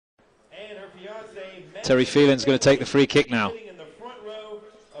Terry Phelan's going to take the free kick now.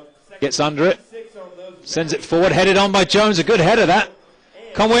 Gets under it. Sends it forward, headed on by Jones. A good header, that.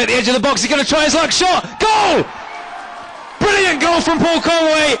 Conway at the edge of the box. He's going to try his luck. Shot. Goal! Brilliant goal from Paul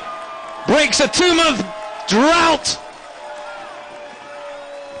Conway. Breaks a 2-month drought.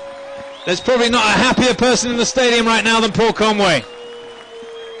 There's probably not a happier person in the stadium right now than Paul Conway.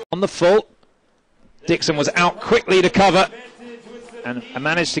 On the full, Dixon was out quickly to cover and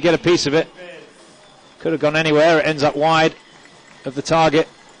managed to get a piece of it. Could have gone anywhere. It ends up wide of the target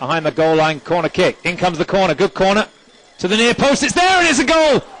behind the goal line. Corner kick. In comes the corner. Good corner to the near post. It's there and it's a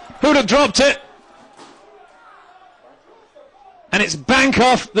goal. Hudock dropped it. And it's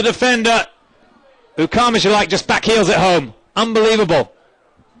Bankov, the defender, who, calm as you like, just back heels it home. Unbelievable.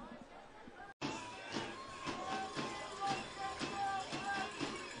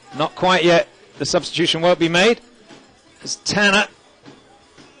 Not quite yet. The substitution won't be made. It's Tanner.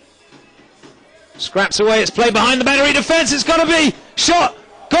 Scraps away. It's played behind the Battery defence. It's got to be. Shot.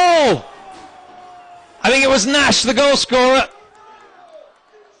 Goal. I think it was Nash, the goal scorer.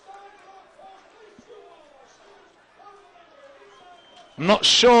 I'm not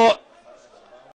sure